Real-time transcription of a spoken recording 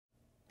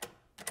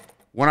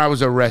When I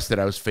was arrested,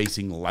 I was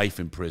facing life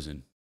in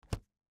prison.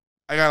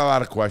 I got a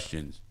lot of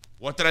questions.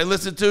 What did I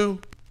listen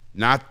to?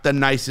 Not the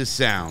nicest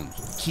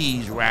sounds.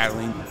 Keys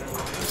rattling,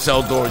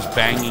 cell doors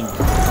banging,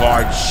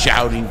 guards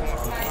shouting,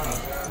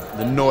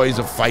 the noise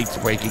of fights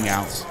breaking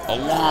out,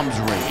 alarms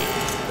ringing,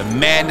 the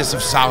madness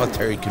of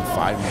solitary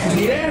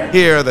confinement.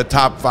 Here are the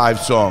top 5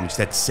 songs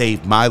that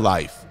saved my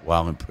life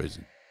while in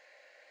prison.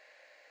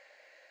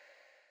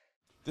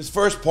 This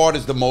first part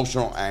is the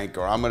emotional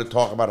anchor. I'm going to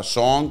talk about a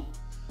song,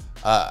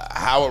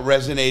 how it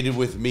resonated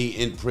with me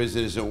in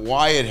prison, and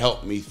why it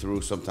helped me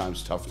through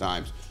sometimes tough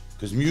times.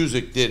 Because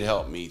music did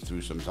help me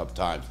through some tough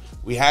times.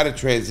 We had a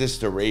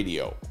transistor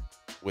radio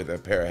with a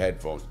pair of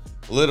headphones.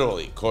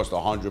 Literally, it cost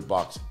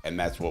 $100, and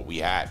that's what we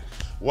had.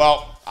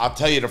 Well, I'll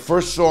tell you, the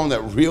first song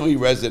that really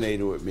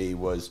resonated with me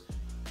was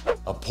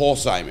Paul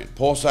Simon.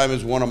 Paul Simon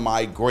is one of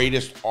my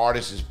greatest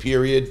artists,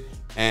 period.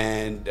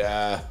 And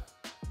I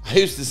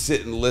used to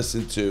sit and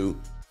listen to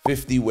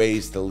 50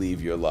 Ways to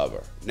Leave Your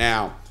Lover.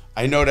 Now,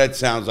 I know that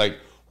sounds like,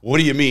 what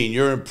do you mean?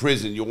 You're in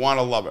prison, you want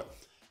a lover.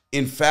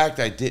 In fact,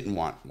 I didn't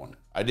want one.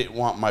 I didn't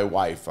want my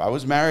wife. I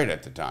was married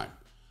at the time.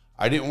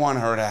 I didn't want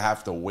her to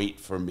have to wait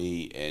for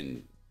me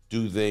and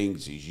do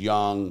things. He's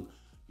young.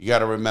 You got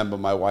to remember,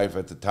 my wife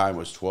at the time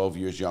was 12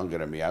 years younger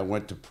than me. I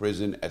went to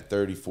prison at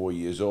 34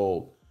 years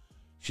old.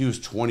 She was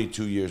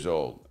 22 years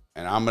old.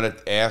 And I'm going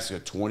to ask a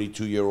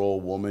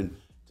 22-year-old woman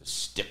to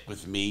stick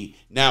with me.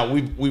 Now,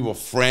 we were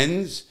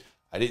friends.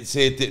 I didn't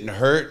say it didn't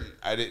hurt.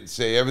 I didn't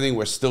say everything.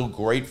 We're still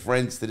great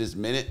friends to this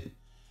minute.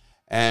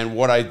 And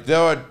what I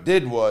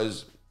did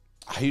was,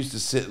 I used to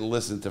sit and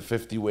listen to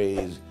 50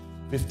 Ways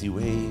to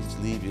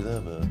Leave Your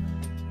Lover.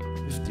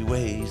 50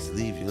 Ways to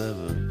Leave Your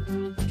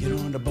Lover. Get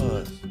on the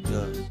bus.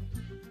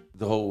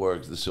 The whole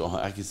works, the song.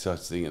 I can start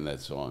singing that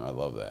song. I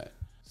love that.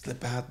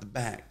 Slip out the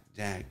back,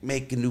 Jack.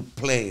 Make a new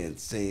plan,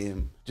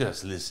 Sam.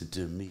 Just listen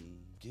to me.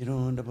 Get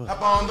on the bus.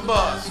 Hop on the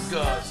bus,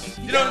 Gus.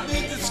 You don't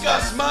need to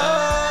discuss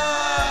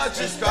much.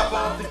 Just drop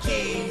off the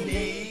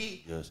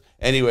key.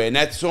 Anyway, and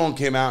that song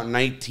came out in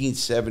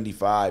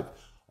 1975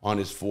 on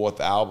his 4th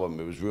album.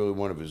 It was really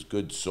one of his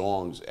good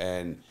songs.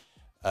 And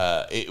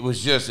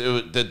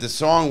the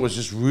song was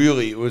just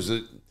really,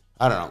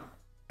 I don't know.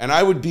 And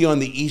I would be on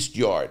the East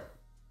Yard.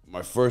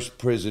 My first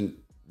prison,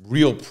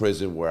 real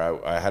prison,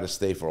 where I had to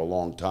stay for a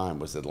long time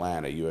was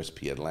Atlanta,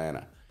 USP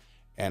Atlanta.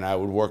 And I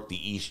would work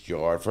the East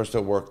Yard. First I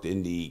worked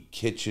in the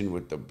kitchen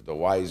with the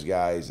wise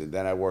guys, and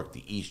then I worked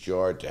the East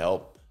Yard to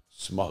help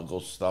smuggle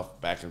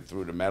stuff back and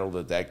through the metal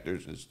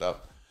detectors and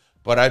stuff.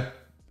 But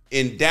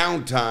in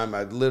downtime,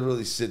 I'd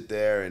literally sit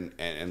there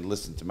and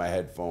listen to my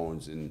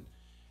headphones, and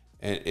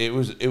it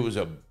was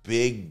a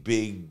big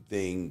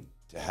thing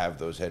to have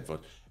those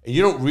headphones. And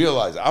you don't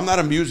realize, I'm not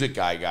a music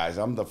guy, guys.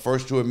 I'm the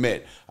first to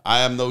admit. I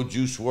am no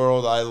Juice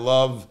WRLD. I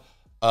love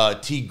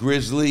T.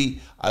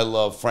 Grizzly. I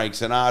love Frank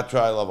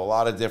Sinatra. I love a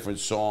lot of different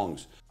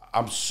songs.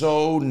 I'm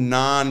so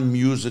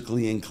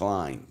non-musically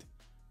inclined.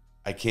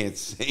 I can't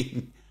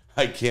sing.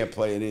 I can't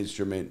play an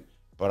instrument,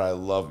 but I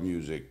love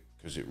music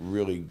because it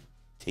really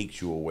takes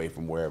you away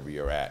from wherever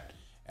you're at.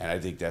 And I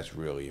think that's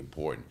really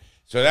important.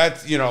 So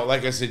that's,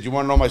 like I said, you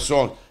want to know my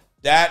songs.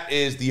 That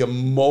is the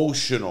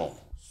emotional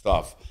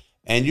stuff.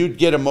 And you'd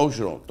get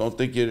emotional. Don't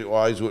think your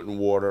eyes wouldn't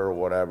water or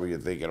whatever you're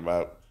thinking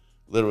about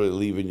literally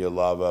leaving your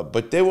lover.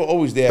 But they were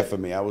always there for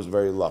me. I was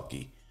very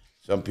lucky.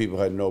 Some people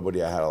had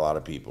nobody. I had a lot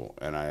of people.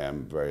 And I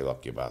am very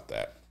lucky about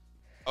that.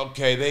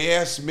 Okay, they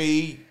asked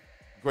me,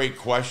 great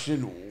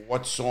question,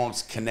 what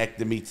songs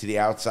connected me to the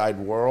outside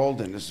world?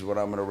 And this is what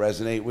I'm going to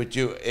resonate with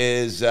you,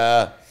 is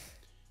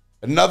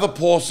another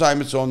Paul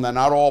Simon song. Now,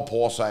 not all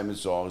Paul Simon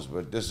songs,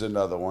 but this is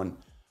another one.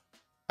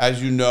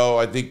 As you know,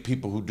 I think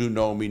people who do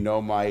know me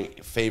know my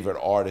favorite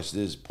artist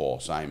is Paul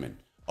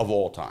Simon of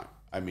all time.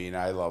 I mean,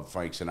 I love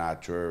Frank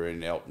Sinatra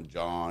and Elton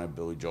John and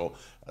Billy Joel,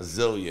 a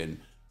zillion,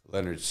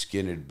 Leonard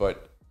Skinner.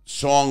 But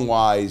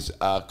song-wise,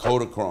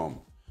 Kodachrome.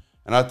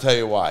 And I'll tell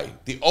you why.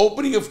 The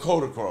opening of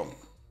Kodachrome,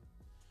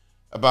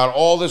 about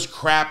all this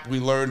crap we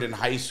learned in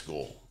high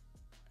school,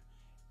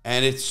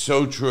 and it's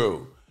so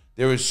true.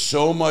 There is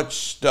so much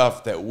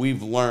stuff that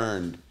we've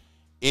learned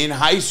in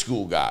high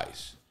school,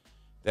 guys,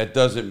 that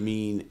doesn't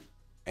mean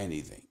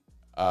anything.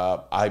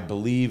 I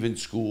believe in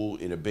school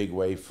in a big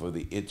way for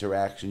the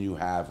interaction you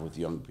have with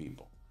young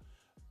people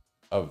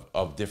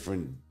of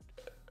different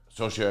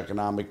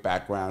socioeconomic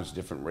backgrounds,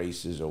 different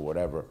races or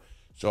whatever.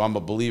 So I'm a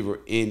believer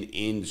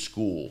in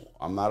school.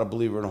 I'm not a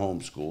believer in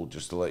homeschool,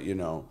 just to let you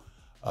know.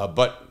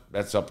 But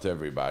that's up to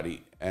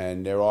everybody.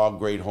 And there are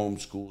great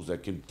homeschools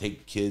that can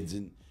take kids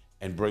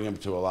and bring them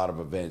to a lot of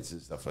events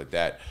and stuff like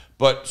that.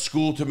 But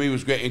school to me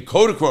was great. And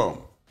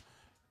Kodachrome.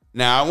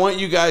 Now, I want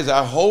you guys,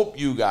 I hope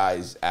you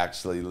guys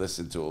actually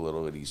listen to a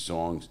little of these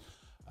songs.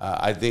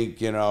 I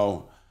think,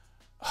 oh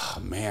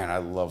man, I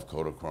love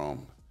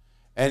Kodachrome.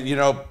 And,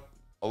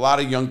 a lot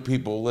of young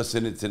people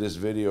listening to this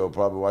video,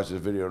 probably watch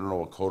this video, don't know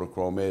what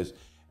Kodachrome is.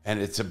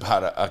 And it's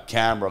about a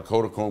camera, a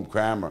Kodachrome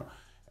camera.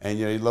 And,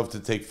 you love to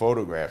take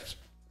photographs.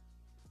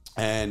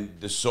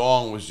 And the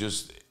song was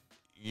just,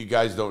 you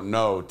guys don't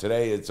know,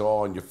 today it's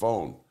all on your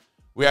phone.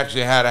 We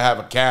actually had to have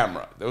a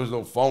camera. There was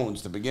no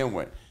phones to begin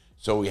with.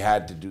 So we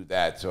had to do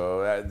that.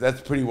 So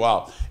that's pretty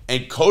wild.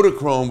 And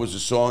Kodachrome was a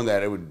song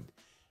that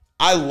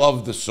I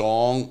loved the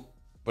song,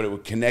 but it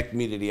would connect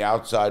me to the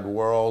outside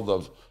world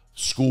of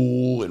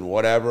school and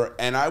whatever.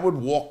 And I would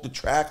walk the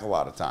track a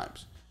lot of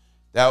times.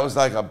 That was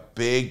like a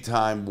big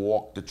time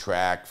walk the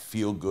track,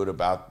 feel good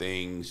about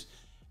things.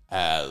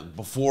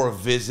 Before a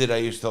visit, I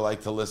used to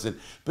like to listen.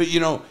 But, you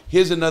know,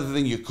 here's another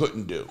thing you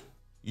couldn't do.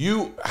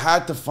 You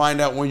had to find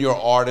out when your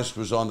artist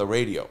was on the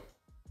radio.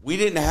 We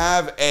didn't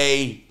have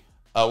a,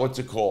 what's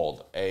it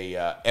called? A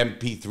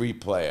MP3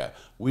 player.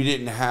 We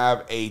didn't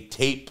have a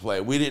tape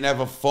player. We didn't have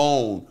a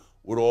phone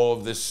with all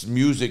of this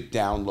music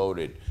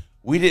downloaded.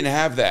 We didn't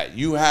have that.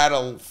 You had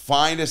to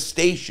find a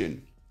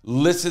station,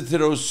 listen to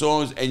those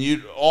songs, and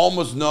you'd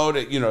almost know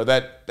that, you know,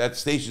 that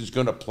station's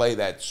going to play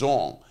that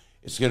song.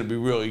 It's going to be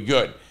really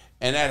good.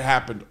 And that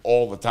happened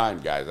all the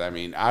time, guys. I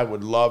mean, I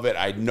would love it.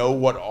 I know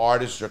what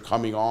artists are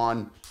coming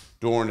on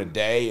during the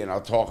day, and I'll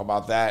talk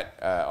about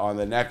that on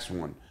the next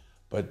one.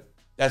 But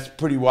that's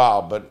pretty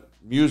wild. But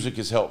music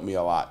has helped me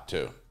a lot,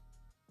 too.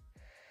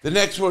 The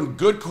next one,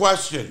 good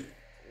question.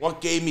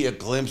 What gave me a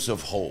glimpse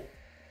of hope?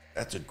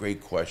 That's a great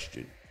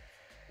question.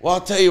 Well,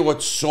 I'll tell you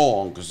what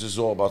song, because this is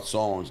all about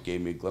songs, gave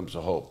me a glimpse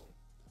of hope.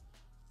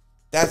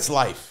 That's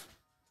Life.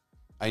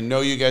 I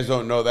know you guys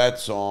don't know that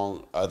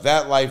song.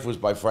 That Life was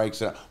by Frank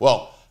Sinatra.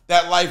 Well,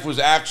 That Life was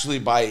actually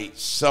by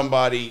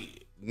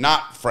somebody,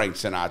 not Frank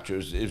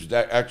Sinatra. It was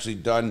actually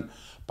done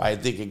by, I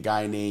think, a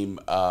guy named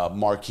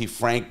Marquis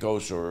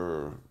Francos,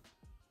 or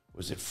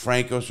was it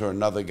Francos or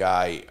another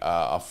guy,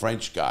 a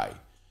French guy,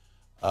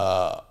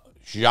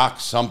 Jacques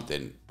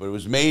something. But it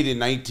was made in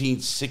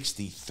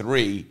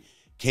 1963,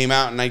 came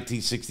out in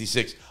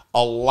 1966.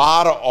 A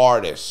lot of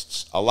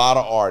artists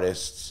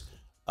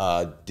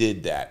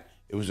did that.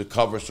 It was a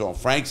cover song.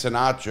 Frank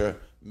Sinatra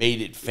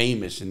made it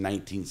famous in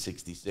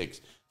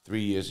 1966,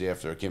 3 years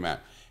after it came out.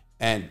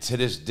 And to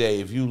this day,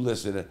 if you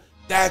listen to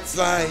That's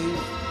Life.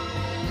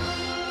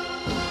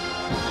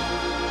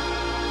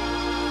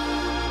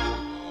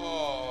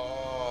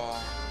 Oh,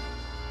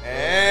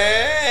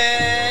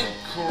 and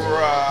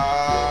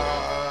cry.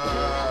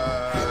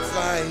 That's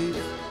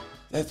life.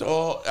 That's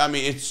all. I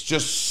mean, it's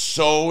just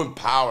so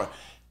empowering.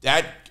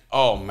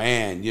 Oh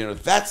man, you know,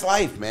 that's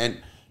life,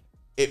 man.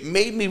 It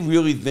made me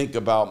really think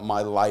about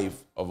my life,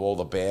 of all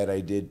the bad I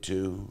did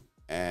too,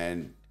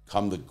 and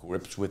come to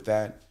grips with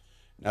that.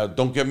 Now,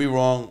 don't get me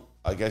wrong.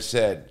 Like I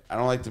said, I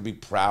don't like to be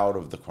proud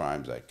of the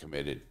crimes I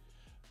committed,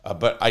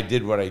 but I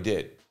did what I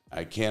did.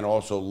 I can't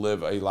also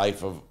live a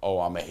life of,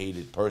 oh, I'm a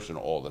hated person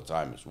all the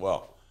time as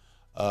well.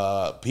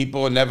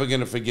 People are never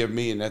going to forgive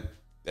me, and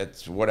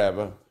that's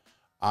whatever.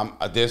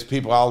 There's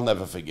people I'll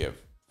never forgive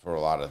for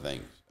a lot of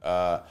things.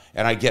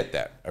 And I get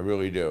that. I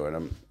really do.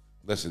 And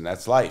listen,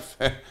 that's life.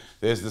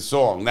 There's the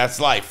song, That's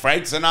Life,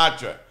 Frank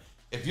Sinatra.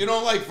 If you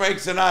don't like Frank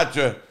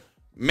Sinatra,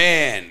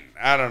 man,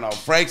 I don't know.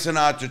 Frank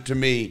Sinatra, to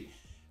me,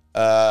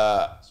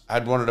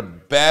 had one of the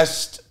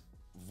best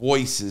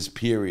voices,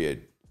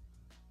 period,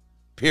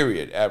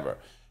 ever.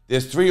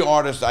 There's three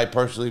artists I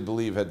personally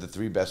believe had the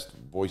three best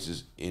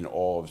voices in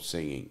all of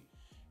singing.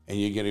 And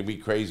you're going to be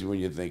crazy when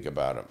you think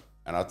about them.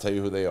 And I'll tell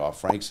you who they are.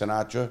 Frank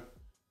Sinatra,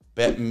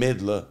 Bette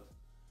Midler,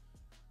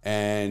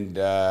 and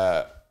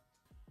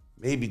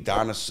maybe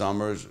Donna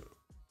Summers.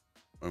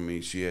 I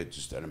mean, she had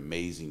just an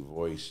amazing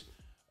voice.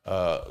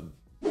 Barbara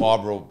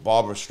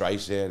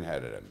Streisand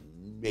had an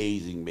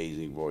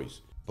amazing voice.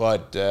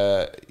 But,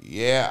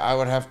 yeah, I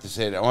would have to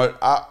say that.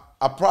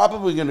 I'm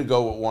probably going to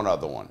go with one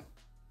other one.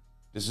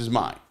 This is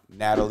mine,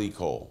 Natalie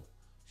Cole.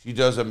 She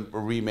does a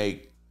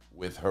remake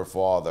with her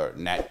father,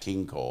 Nat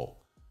King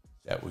Cole.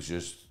 That was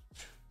just,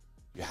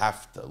 you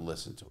have to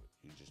listen to it.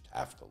 You just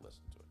have to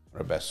listen to it.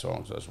 One of her best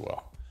songs as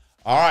well.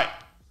 All right,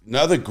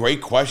 another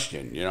great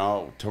question, you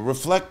know, to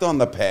reflect on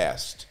the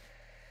past.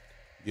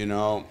 You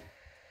know,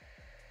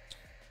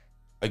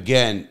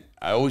 again,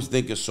 I always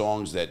think of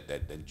songs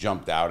that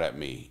jumped out at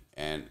me.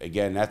 And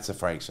again, that's a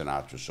Frank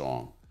Sinatra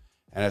song.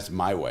 And that's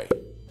My Way.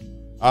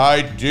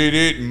 I did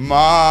it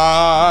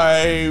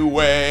my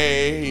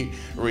way.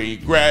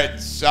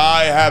 Regrets,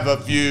 I have a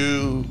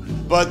few.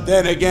 But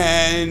then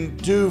again,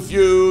 too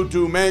few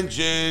to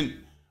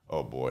mention.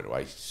 Oh boy, do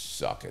I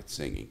suck at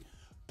singing.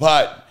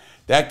 But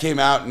that came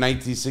out in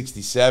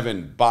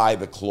 1967 by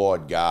the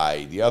Claude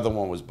guy. The other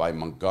one was by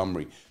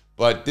Montgomery.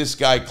 But this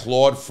guy,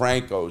 Claude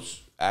Francos,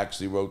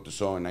 actually wrote the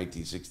song in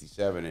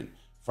 1967. And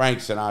Frank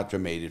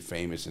Sinatra made it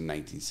famous in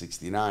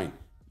 1969.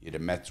 Yeah, the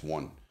Mets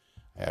won.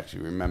 I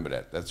actually remember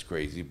that. That's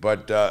crazy.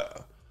 But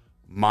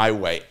My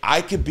Way.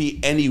 I could be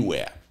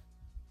anywhere,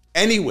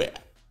 and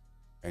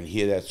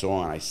hear that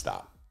song, and I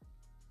stop.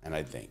 And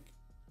I think.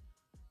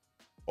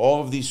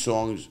 All of these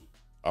songs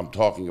I'm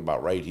talking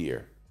about right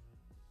here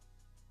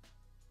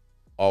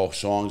are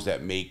songs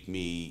that make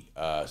me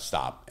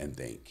stop and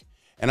think.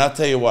 And I'll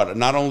tell you what,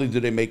 not only do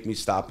they make me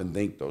stop and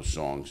think, those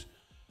songs,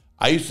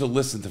 I used to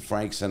listen to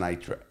Frank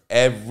Sinatra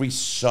every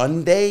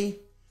Sunday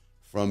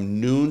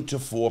from noon to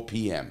 4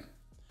 p.m.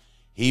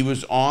 He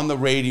was on the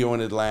radio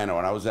in Atlanta,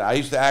 and I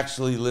used to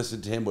actually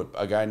listen to him with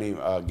a guy named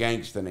a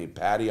gangster named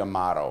Patty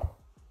Amato,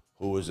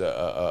 who was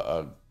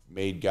a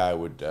made guy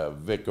with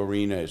Vic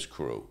Arena's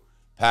crew.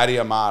 Patty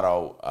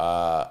Amato,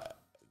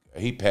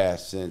 he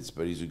passed since,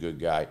 but he's a good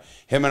guy.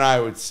 Him and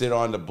I would sit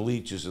on the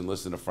bleachers and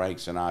listen to Frank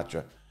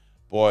Sinatra.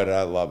 Boy, did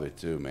I love it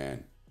too,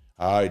 man.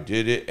 I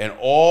did it, and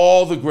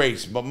all the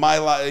greats. But my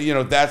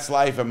life, that's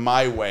life and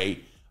my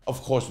way.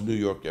 Of course, New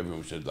York.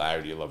 Everyone said,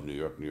 "Larry, do you love New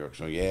York?" New York.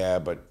 So yeah,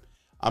 but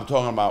I'm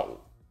talking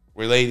about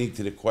relating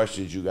to the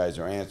questions you guys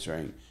are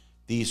answering.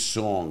 These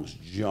songs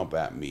jump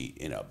at me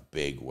in a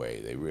big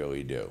way. They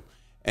really do.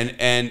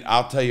 And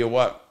I'll tell you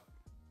what,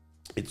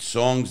 it's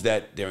songs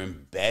that they're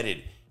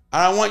embedded.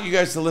 And I want you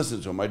guys to listen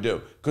to them. I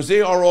do, because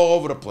they are all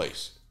over the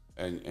place,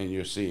 and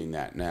you're seeing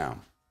that now.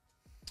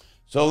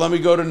 So let me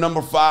go to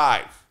number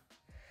 5.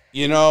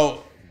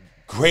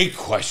 Great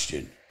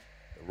question.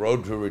 The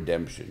road to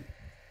redemption.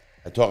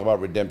 I talk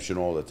about redemption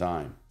all the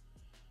time.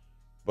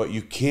 But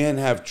you can't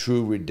have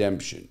true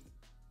redemption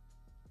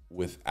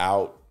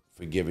without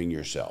forgiving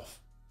yourself.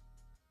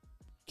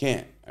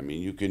 Can't. I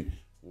mean, you can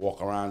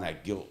walk around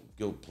that guilt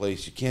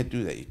place. You can't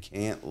do that. You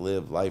can't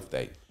live life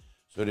that.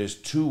 So there's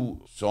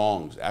 2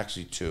 songs,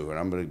 actually 2, and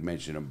I'm going to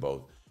mention them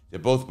both. They're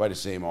both by the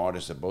same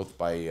artist. They're both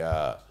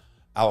by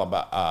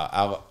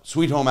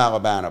Sweet Home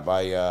Alabama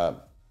by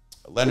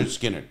Leonard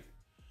Skinner.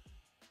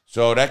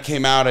 So that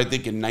came out, I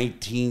think, in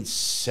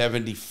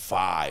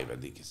 1975. I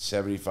think it's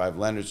 75.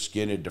 Leonard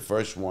Skinner, the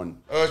first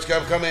one. Oh, it's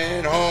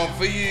coming home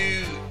for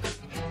you.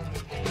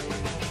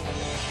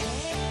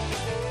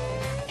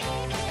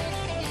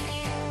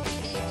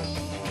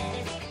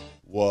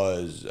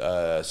 Was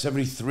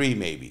 73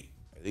 maybe.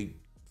 I think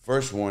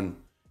first one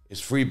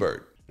is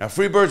Freebird. Now,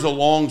 Freebird's a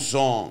long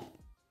song,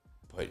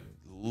 but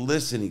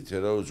listening to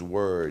those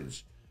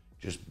words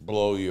just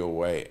blow you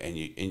away, and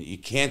you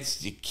can't.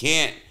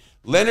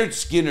 Leonard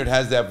Skinner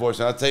has that voice,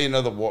 and I'll tell you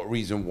another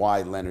reason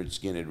why Leonard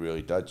Skinner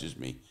really touches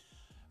me.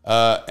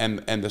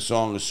 And the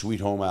song is Sweet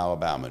Home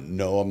Alabama.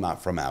 No, I'm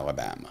not from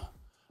Alabama.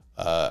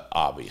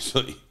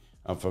 Obviously,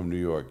 I'm from New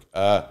York.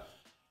 But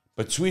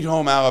Sweet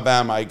Home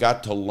Alabama, I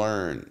got to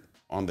learn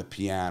on the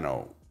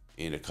piano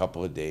in a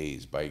couple of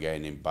days by a guy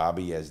named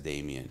Bobby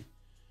Yazdamian.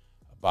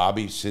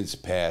 Bobby since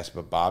passed,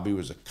 but Bobby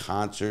was a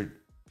concert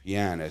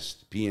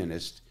pianist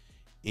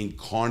in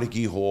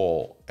Carnegie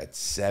Hall at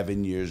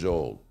 7 years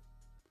old.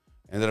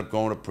 Ended up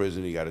going to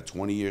prison. He got a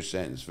 20-year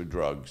sentence for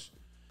drugs.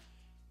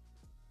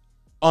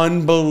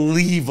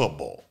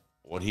 Unbelievable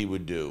what he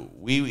would do.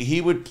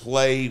 He would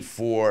play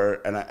for,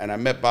 and I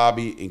met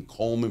Bobby in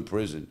Coleman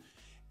Prison,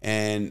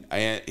 and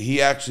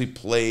he actually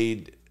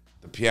played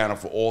the piano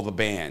for all the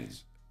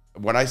bands.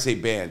 When I say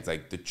bands,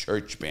 like the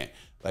church band,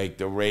 like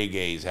the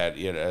reggaes had,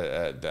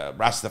 the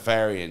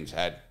Rastafarians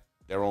had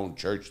their own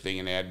church thing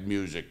and they had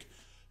music.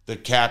 The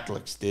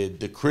Catholics did,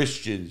 the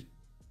Christians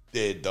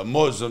did, the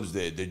Muslims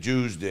did, the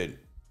Jews did.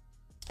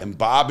 And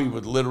Bobby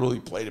would literally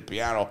play the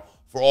piano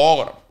for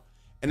all of them.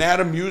 And they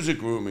had a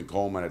music room in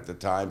Coleman at the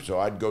time, so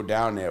I'd go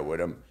down there with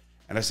him.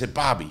 And I said,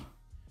 Bobby,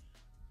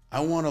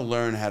 I want to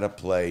learn how to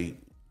play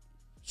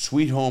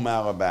Sweet Home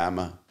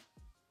Alabama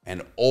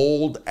and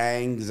Old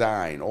Lang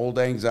Syne. Old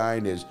Lang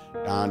Syne is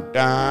dun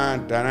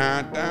dun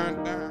dun dun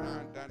dun dun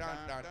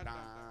dun dun.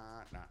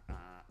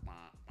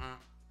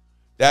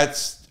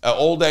 That's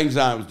Old Lang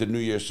Syne was the New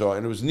Year's song,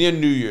 and it was near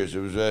New Year's.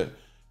 It was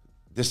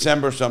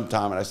December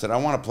sometime, and I said I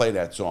want to play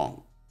that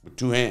song with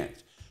 2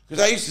 hands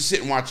because I used to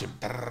sit and watch it.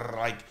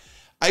 Like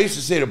I used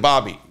to say to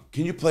Bobby,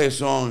 "Can you play a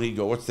song?" And he'd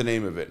go, "What's the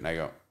name of it?" And I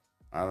go,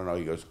 "I don't know."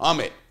 He goes,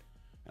 "Hum it,"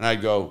 and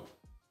I'd go,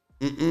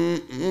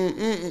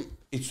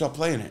 He'd start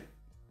playing it.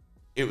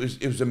 It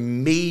was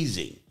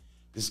amazing.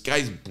 This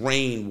guy's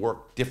brain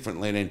worked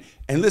differently.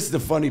 And listen to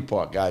the funny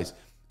part, guys.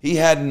 He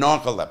had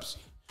narcolepsy.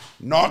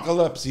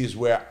 Narcolepsy is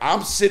where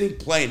I'm sitting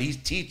playing. He's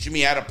teaching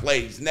me how to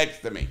play. He's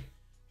next to me.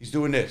 He's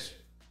doing this.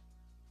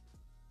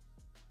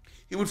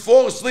 He would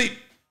fall asleep.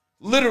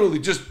 Literally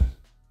just,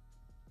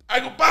 I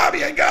go,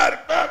 Bobby, I got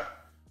it, Bobby.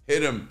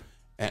 Hit him.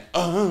 And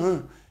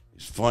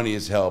it's funny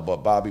as hell, but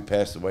Bobby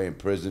passed away in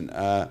prison.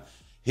 I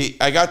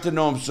got to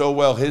know him so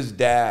well. His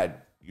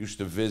dad used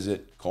to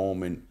visit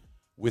Coleman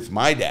with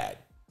my dad,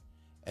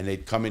 and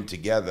they'd come in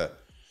together,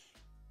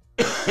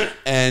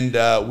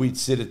 and we'd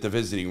sit at the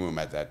visiting room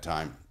at that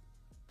time.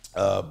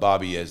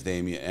 Bobby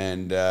Yazdamian,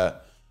 and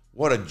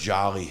what a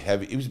jolly,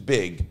 heavy, he was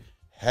big,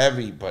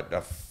 heavy, but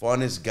the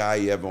funnest guy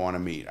you ever want to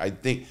meet. I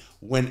think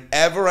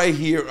whenever I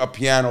hear a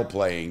piano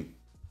playing,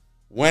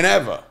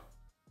 I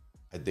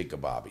think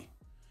of Bobby.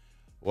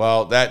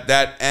 Well,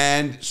 that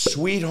and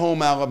Sweet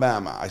Home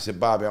Alabama. I said,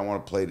 Bobby, I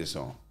want to play this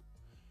song.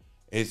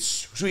 It's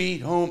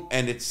Sweet Home,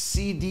 and it's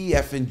C, D,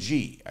 F, and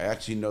G. I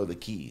actually know the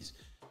keys.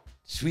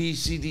 Sweet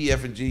C, D,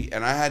 F, and G,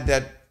 and I had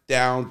that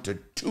down to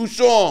 2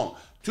 songs.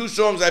 2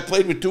 songs I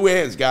played with 2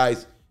 hands,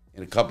 guys,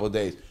 in a couple of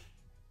days.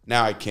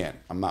 Now I can't.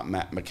 I'm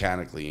not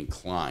mechanically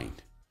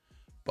inclined,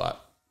 but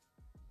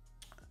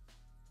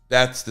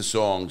that's the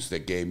songs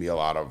that gave me a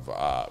lot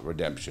of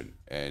redemption.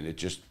 And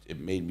it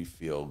made me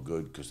feel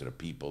good because of the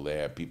people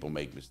there. People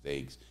make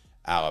mistakes.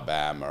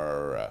 Alabama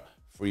or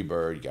Free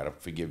Bird, you got to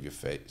forgive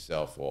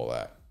yourself, all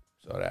that.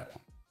 So that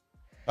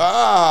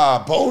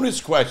one.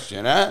 Bonus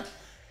question, huh?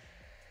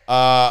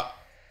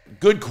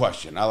 Good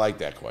question. I like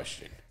that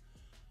question.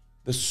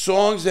 The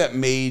songs that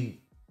made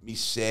me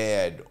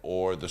sad,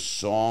 or the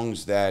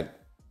songs that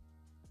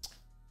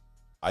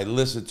I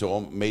listened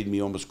to made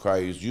me almost cry,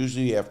 is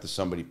usually after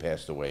somebody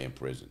passed away in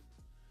prison.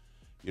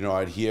 You know,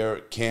 I'd hear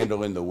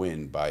Candle in the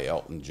Wind by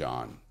Elton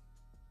John.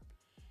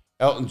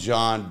 Elton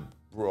John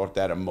brought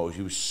that emotion.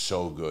 He was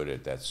so good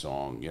at that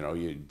song. You know,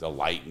 the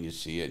light and you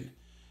see it.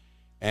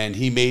 And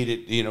he made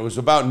it, you know, it was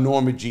about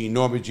Norma Jean.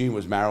 Norma Jean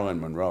was Marilyn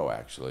Monroe,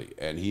 actually.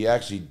 And he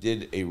actually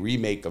did a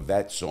remake of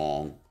that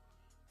song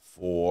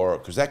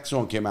because that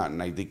song came out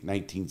in, I think,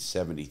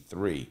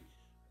 1973.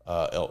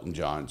 Elton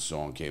John's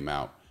song came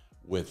out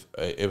with,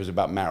 it was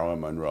about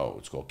Marilyn Monroe.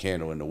 It's called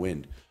Candle in the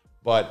Wind.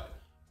 But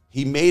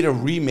he made a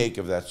remake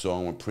of that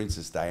song when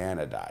Princess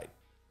Diana died.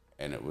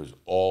 And it was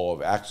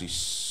actually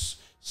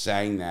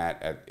sang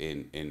that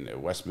in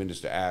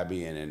Westminster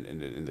Abbey and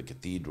in the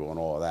cathedral and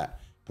all of that.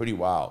 Pretty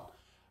wild.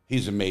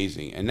 He's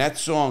amazing. And that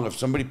song, if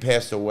somebody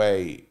passed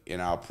away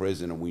in our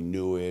prison and we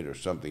knew it or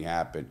something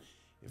happened,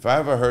 if I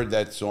ever heard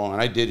that song,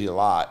 and I did a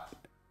lot,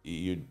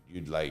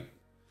 you'd like,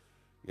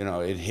 you know,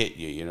 it hit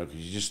you, you know, because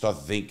you just start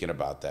thinking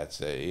about that.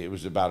 So it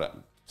was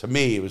to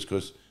me, it was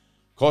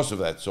because of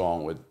that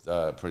song with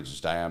Princess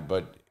Diana,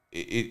 but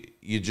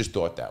you just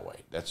thought that way.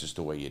 That's just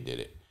the way you did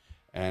it.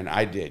 And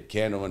I did.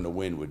 Candle in the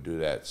Wind would do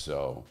that.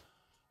 So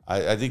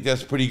I think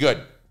that's pretty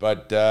good.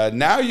 But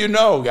now you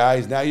know,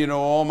 guys. Now you know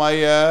all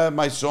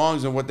my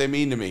songs and what they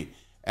mean to me.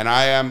 And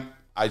I am,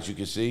 as you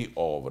can see,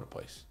 all over the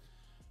place.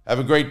 Have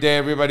a great day,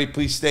 everybody.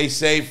 Please stay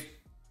safe.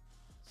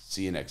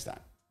 See you next time.